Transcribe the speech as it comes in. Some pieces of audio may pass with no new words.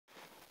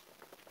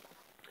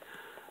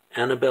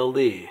Annabel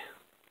Lee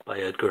by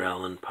Edgar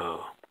Allan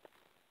Poe.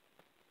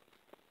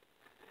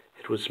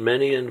 It was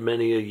many and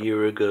many a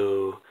year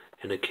ago,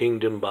 in a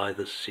kingdom by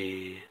the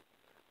sea,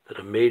 that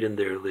a maiden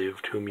there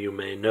lived whom you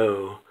may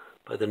know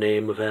by the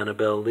name of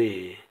Annabel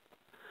Lee.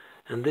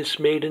 And this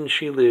maiden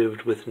she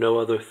lived with no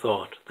other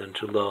thought than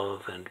to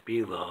love and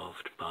be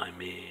loved by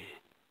me.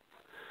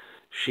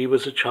 She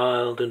was a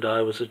child and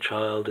I was a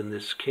child in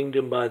this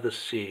kingdom by the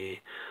sea,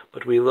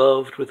 but we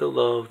loved with a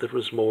love that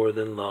was more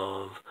than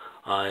love,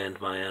 I and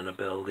my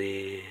Annabel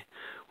Lee,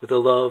 with a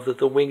love that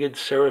the winged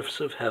seraphs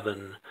of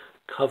heaven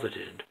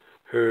coveted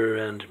her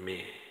and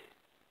me.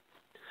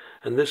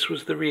 And this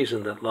was the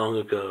reason that long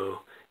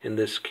ago, in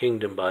this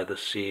kingdom by the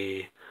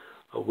sea,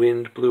 a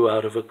wind blew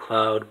out of a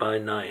cloud by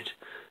night,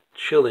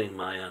 chilling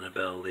my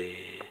Annabel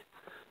Lee,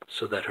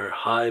 so that her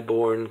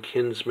high-born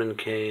kinsman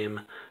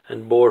came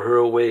and bore her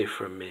away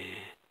from me,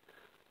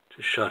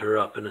 to shut her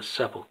up in a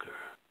sepulchre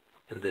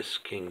in this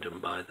kingdom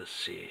by the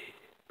sea.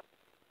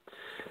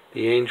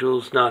 The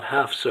angels, not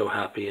half so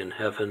happy in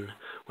heaven,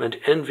 went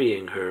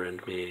envying her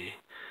and me.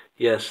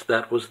 Yes,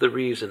 that was the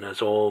reason, as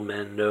all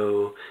men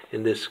know,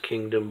 in this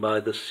kingdom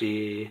by the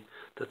sea,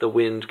 that the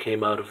wind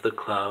came out of the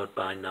cloud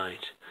by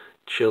night,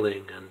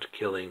 chilling and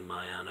killing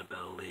my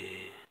Annabel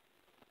Lee.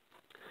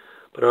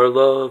 But our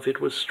love, it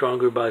was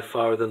stronger by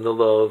far than the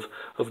love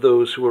of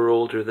those who were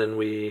older than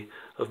we,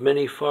 of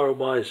many far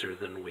wiser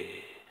than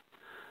we.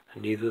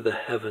 And neither the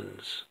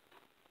heavens,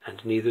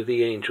 and neither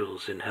the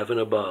angels in heaven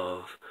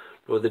above,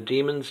 nor the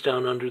demons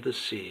down under the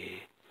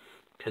sea,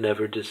 can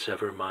ever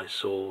dissever my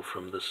soul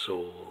from the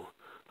soul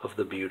of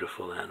the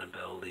beautiful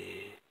Annabel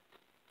Lee.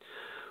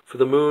 For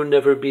the moon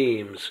never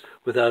beams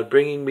without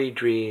bringing me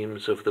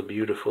dreams of the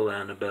beautiful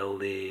Annabel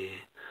Lee,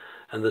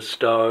 and the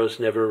stars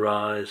never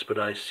rise but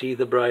I see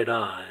the bright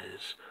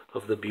eyes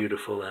of the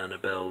beautiful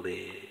Annabel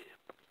Lee.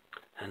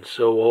 And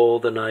so all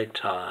the night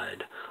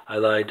tide I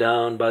lie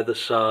down by the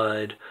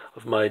side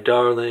of my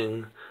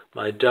darling,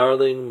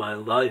 my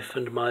life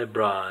and my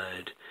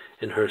bride,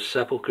 in her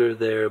sepulchre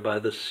there by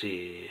the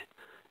sea,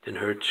 in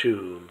her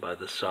tomb by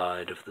the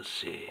side of the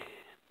sea.